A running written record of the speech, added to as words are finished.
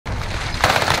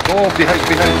Oh, behind.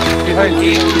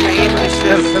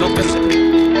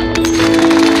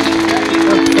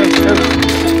 Help.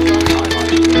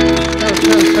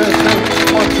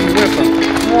 Fucking weapon.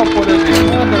 Walk already,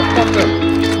 motherfucker.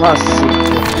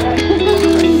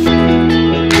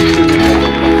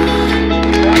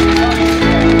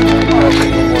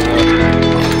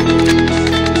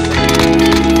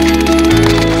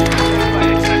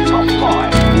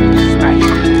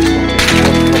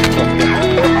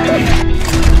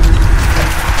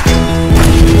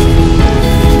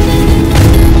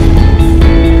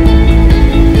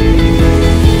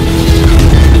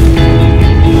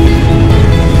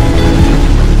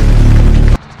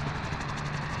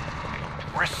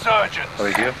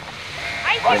 Right here.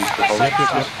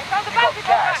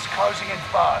 Gas closing in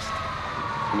fast.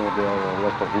 No, there are a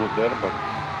lot of loot there, but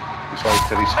besides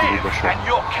the risky with the shot. And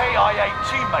your KIA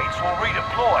teammates will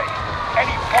redeploy.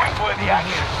 Any point-worthy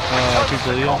action will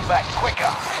return to combat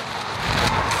quicker.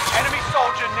 Enemy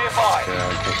soldier nearby. Yeah,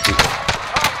 I can see that.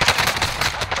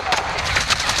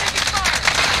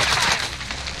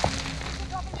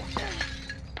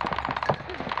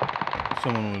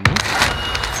 Someone with me.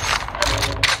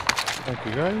 Thank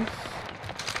you guys.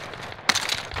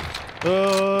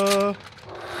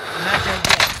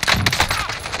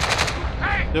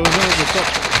 There was one at the top.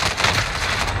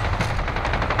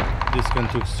 This gun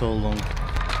took so long.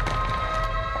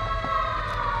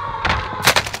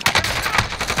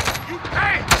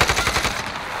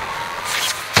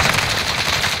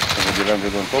 Somebody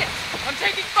landed on top. I'm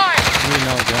taking fire! We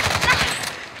know that.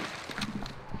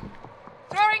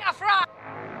 Throwing a frag!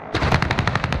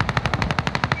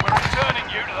 We're returning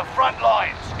you to the front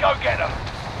lines. Go get them.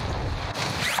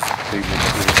 Take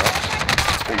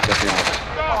that in.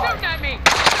 Shoot at me!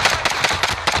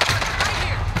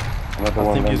 Another I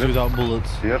one think he's landed without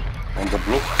bullets. here on the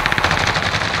blue. Oh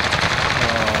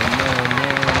no.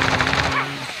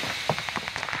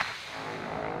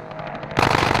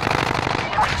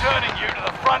 We're returning you to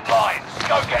the front lines.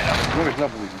 Go get them. No, it's not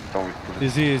blue. No, it's blue.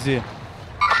 He's here.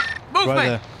 Movement! Right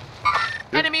there.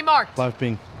 Enemy marked! 5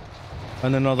 ping.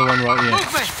 And another one right here.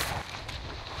 Movement!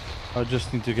 I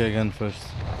just need to get a gun first.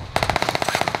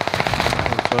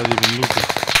 Why are they being looted?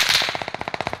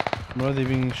 Why are they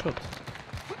being shot?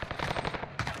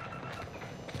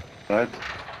 Right.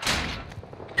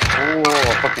 Oh,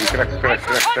 fucking crack.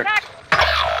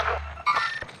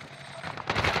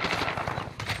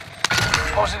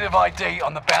 Positive ID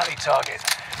on the bounty target.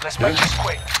 Let's make this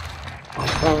quick.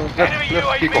 Enemy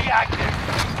Keep UAV up. active.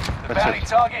 The That's bounty it.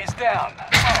 target is down.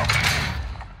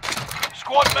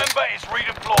 Squad member is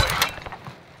redeployed.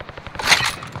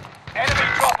 Enemy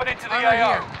dropping into the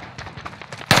AO.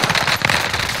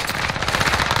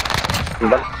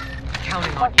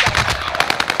 Counting on you.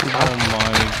 Oh my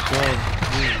god,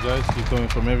 these guys keep coming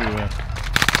from everywhere.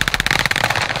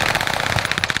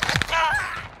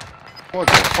 What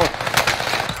the fuck?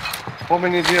 How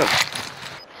many deals?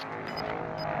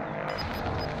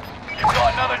 You've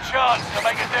got another chance to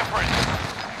make a difference.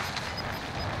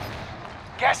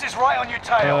 Gas is right on your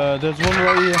tail. There's one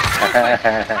right here.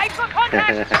 I for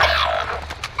contact!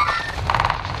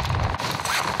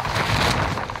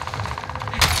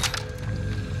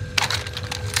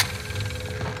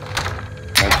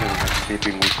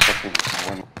 Keeping with fucking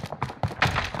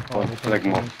one flag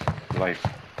more life.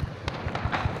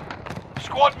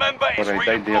 Squad member is But I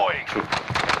died there redeploying. too.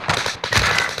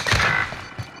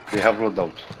 They have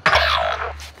loadout.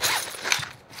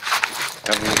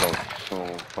 So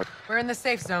We're in the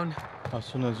safe zone. As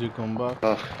soon as you come back.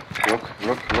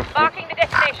 look. Marking the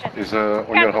destination. Is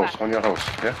on your house,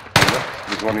 yeah?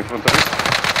 There's one in front of it.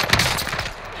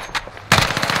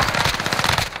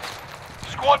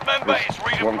 Squad member is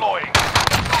redeploying.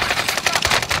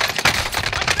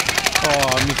 Oh,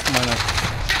 I missed my knife.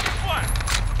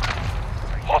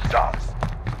 Hostiles.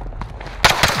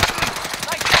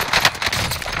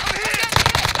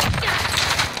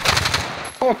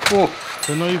 Oh.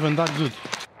 They're not even that good.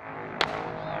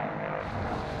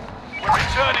 We're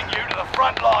returning you to the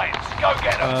front lines. Go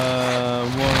get them.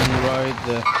 One right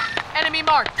there. Enemy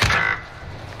marked!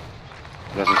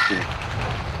 Doesn't see me.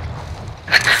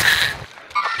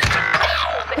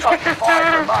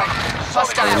 Fire remain.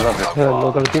 Hostile. I love it.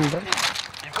 Local team there.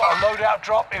 You've got a loadout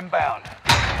drop inbound.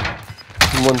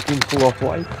 One team full of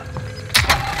white.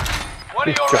 One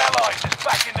of your allies is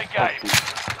back in the game.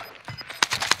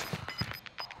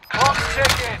 Clock's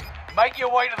ticking. Make your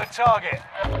way to the target.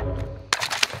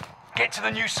 Get to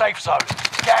the new safe zone.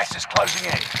 Gas is closing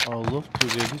in. I'd love to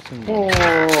get this thing. Oh,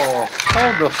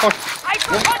 how the fuck? I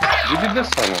for contact! You did this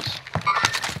silence.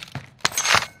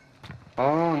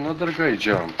 Oh, another guy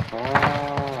jump.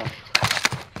 Oh.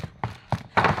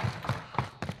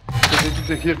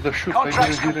 hear the shoot. I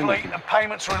Contract's didn't hear complete anything. and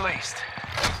payments released.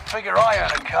 Figure I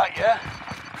earn a cut, yeah?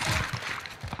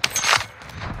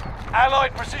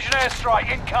 Allied precision airstrike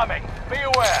incoming. Be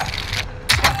aware.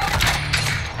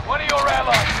 One of your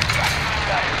allies is tracking you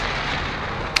down.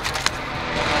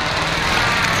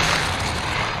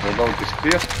 The load is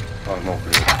clear. Oh no,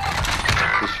 clear.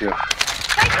 It's here.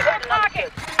 Take it to the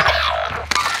target!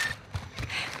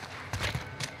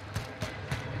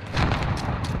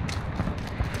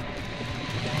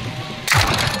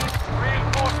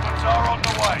 Reinforcements are on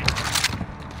the way.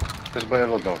 Let's buy a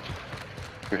loadout.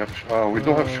 We have. We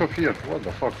don't have shop here. What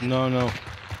the fuck? No, no.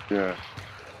 Yeah.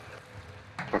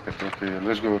 Fuck it. Okay,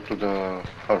 let's go to the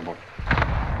harbor.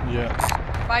 Yeah.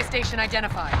 Buy station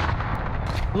identified.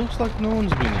 Looks like no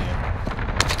one's been here.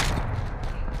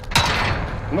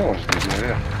 No one's been here.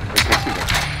 Yeah, I can see that.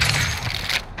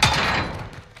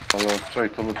 I'll try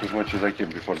to loot as much as I can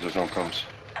before the zone comes.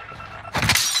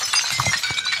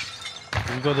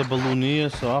 We've got a balloon here,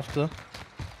 so after.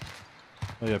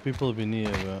 Oh yeah, people have been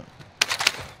here, but.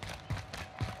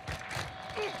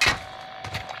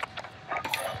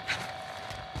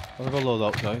 I'll have a load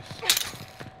out, guys.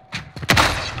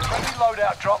 Friendly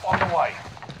loadout drop on the way.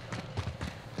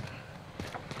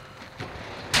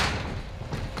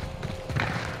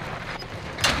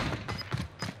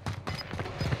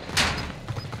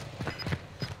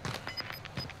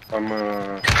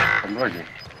 I'm lagging.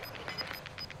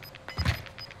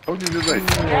 How did you die?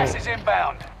 Gas is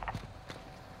inbound.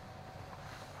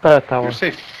 Tower. You're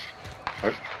safe.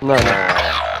 Right? No,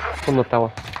 no. On the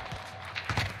tower.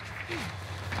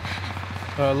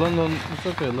 London, it's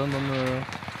okay, London.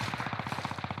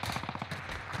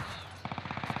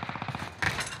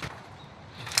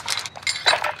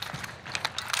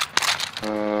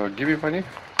 Give me money.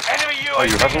 Enemy Oh,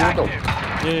 you have UAV a loadout?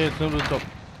 active. Yeah, yeah, it's on the top.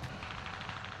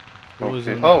 What was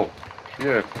Okay. it? Oh,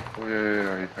 yeah. Oh,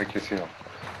 yeah, I can see now.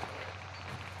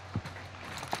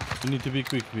 You need to be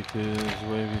quick because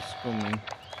wave is coming.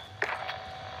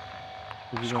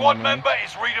 If you don't Squad mind, member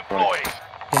is redeploying.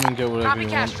 come and get whatever Copy you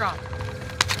cash want. drop.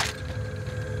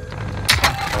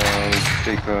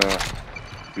 Take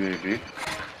UAV.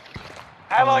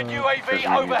 Allied there's UAV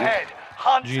an overhead.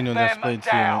 Hunt Gino, that's them plenty,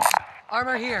 down.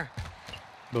 Armor here.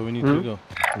 But we need to go.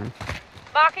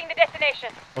 Marking the destination.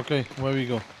 Okay, where we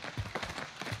go?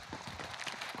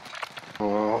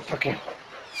 Oh, fucking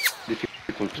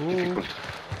difficult.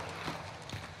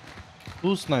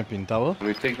 Who's sniping, tower? Can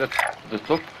we take that, the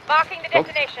top? Marking the Top?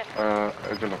 destination. I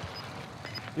don't know.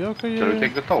 Yeah, okay, yeah. Shall we yeah.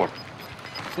 take the tower?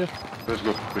 Yeah. Let's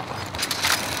go. Quick.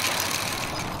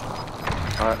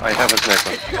 I have a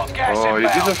sniper. You got gas Oh, you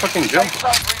inbound. didn't fucking jump? Safe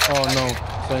zone Oh relocated.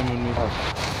 no, same with me.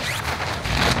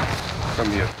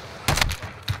 Come here.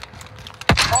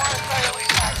 Fire sale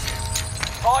is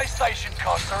active. Buy station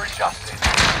costs are adjusted.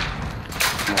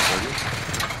 No, are you?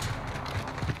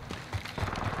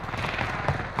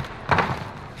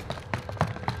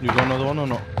 You got another one or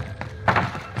not?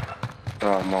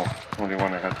 No, only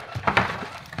one I had.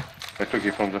 I took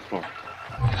it from the floor.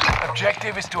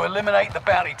 Objective is to eliminate the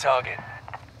bounty target.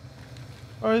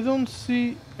 I don't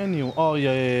see anyone. Oh,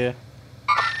 yeah, yeah, yeah.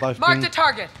 Life Mark ping. the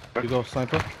target. You go,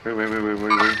 sniper. Wait.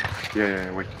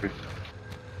 Yeah, wait.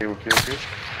 Okay.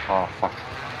 Oh, fuck.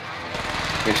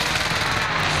 Missed.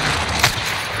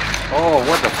 Oh,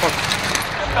 what the fuck?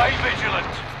 Stay vigilant.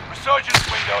 Resurgence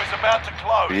window is about to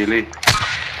close. Really?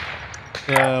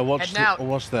 Watch Heading out.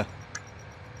 what's there?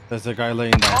 There's a guy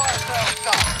laying down. Fire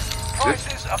sale done.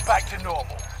 Prices are back to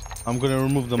normal. I'm gonna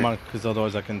remove the mark because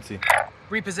otherwise I can see.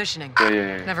 Repositioning.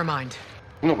 Yeah. Never mind.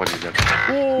 Nobody there.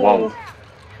 Oh. Wow.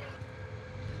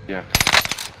 Yeah.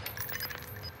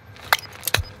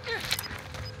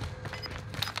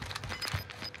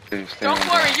 Stay Don't on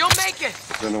worry, the- you'll make it.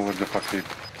 Don't know where the fuck they...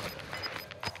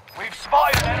 We've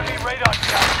spotted an enemy radar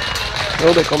jack.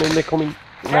 Oh, they're coming.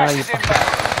 Nah, Gas you is inbound.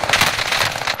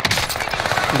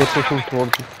 they're pushing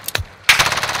towards you.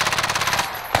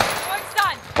 Going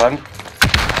stun. One.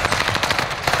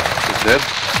 Is dead.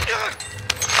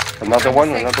 Another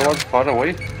one, far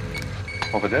away.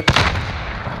 Over there.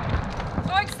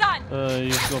 Going stun.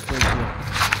 You've got place here.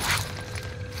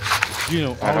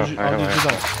 Gino, I how did you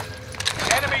die?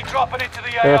 Enemy dropping into the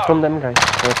AO. From them guys.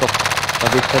 They're top.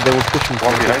 They said they were pushing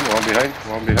One towards you. behind.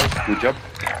 Good job.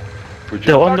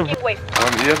 They're on the... Marking waypoint.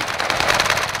 One here.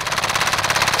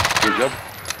 Good job.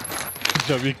 Good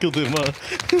job, you killed him,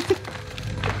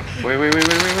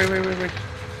 Wait.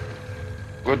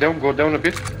 Go down a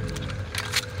bit.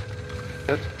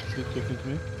 Dead. He's talking to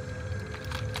me.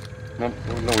 No,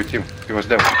 with him. He was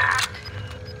down.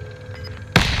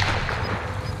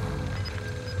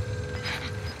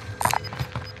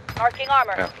 Marking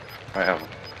armor. Yeah, I have him.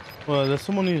 Well, there's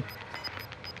someone here.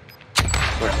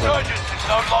 Resurgence is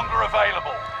no longer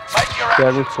available. Make your Yeah,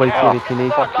 actions we'll Slate count. here if you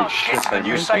need. Fucking Get shit, to the I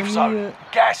new missed. safe Can zone. you,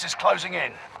 Gas is closing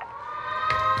in.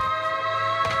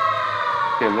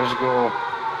 Okay, let's go.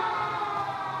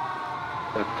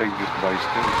 Let's take this by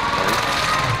still, right?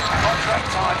 Contract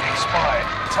time expired.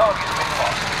 Target's been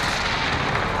lost.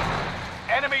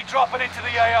 Enemy dropping into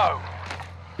the AO.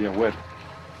 Yeah, where?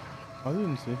 I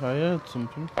didn't see. I heard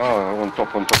something. Ah, on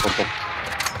top. I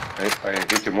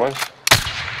hit him once.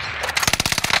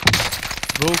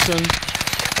 Broken.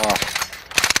 Ah,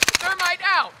 Thermite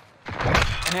out!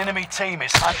 An enemy team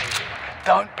is hunting you.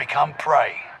 Don't become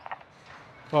prey.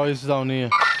 Oh, he's down here.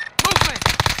 Movement!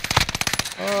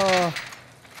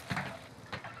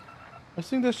 I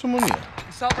think there's someone here.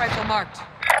 Assault rifle marked.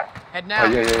 Head now. ah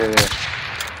yeah.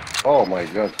 Oh my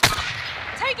god,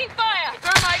 Taking fire!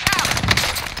 Thermite out!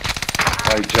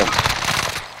 I jumped.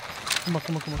 Come on.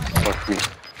 Fuck me.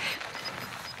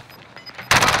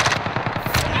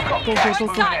 Got Go, gas go,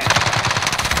 moving go. in. Fire!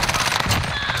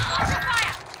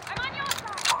 I'm on your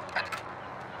side!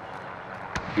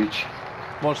 Bitch.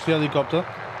 Watch the helicopter.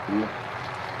 Yeah.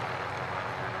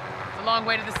 It's a long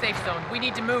way to the safe zone. We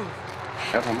need to move.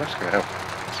 Have a mask, I have.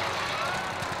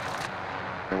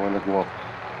 I wanna go up.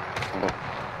 Oh,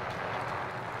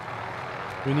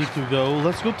 We need to go.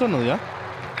 Let's go tunnel, yeah?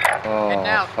 Heading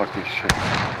out. fucking shit.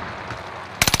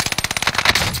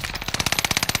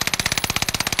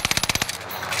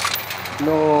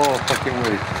 No fucking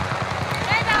way.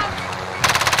 Head out!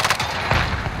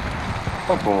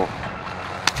 Fuck off.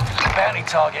 Bounty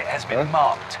target has been Huh?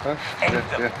 marked. Huh? End Yeah,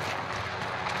 them. yeah.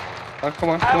 Ah, come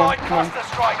on. Allied cluster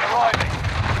strike arriving.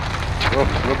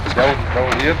 Look,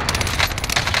 down here.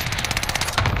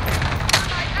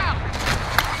 Thermite out!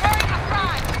 Throwing a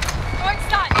frag! Going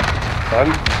stun! Stun.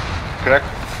 Crack.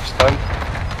 Stun.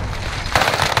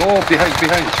 Oh, behind.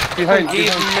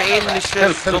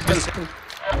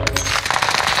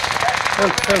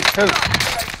 Help.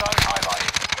 Safe zone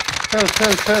highlighted.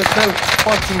 Help.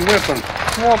 Fucking weapon.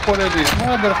 Swap already.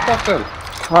 Motherfucker.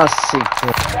 Classic.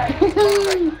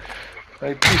 I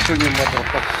piss on you,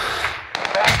 motherfucker.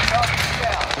 Bounty target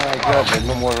down. My god, there's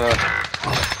no more. You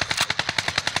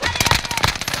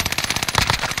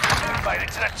made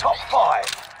it to the top 5.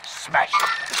 Smash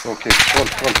it. Okay, front.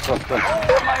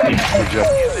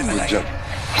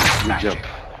 Good job.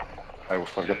 I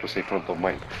forgot to say front of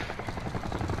mine.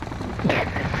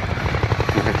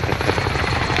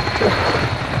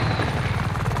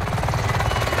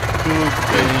 Good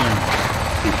game.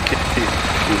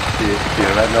 He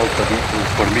ran out of it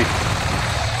for me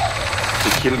to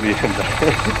kill me. And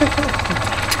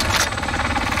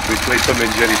we play Tom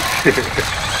and Jerry.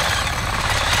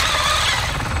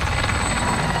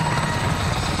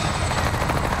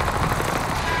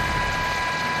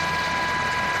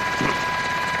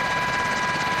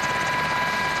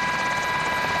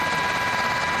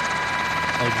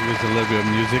 I'll give us a little bit of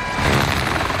music.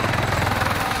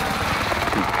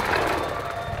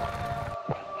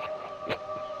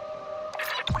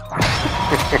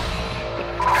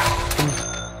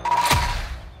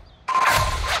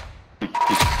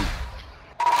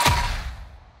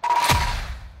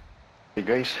 Hey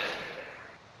guys.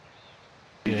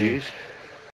 Yeah. GG's.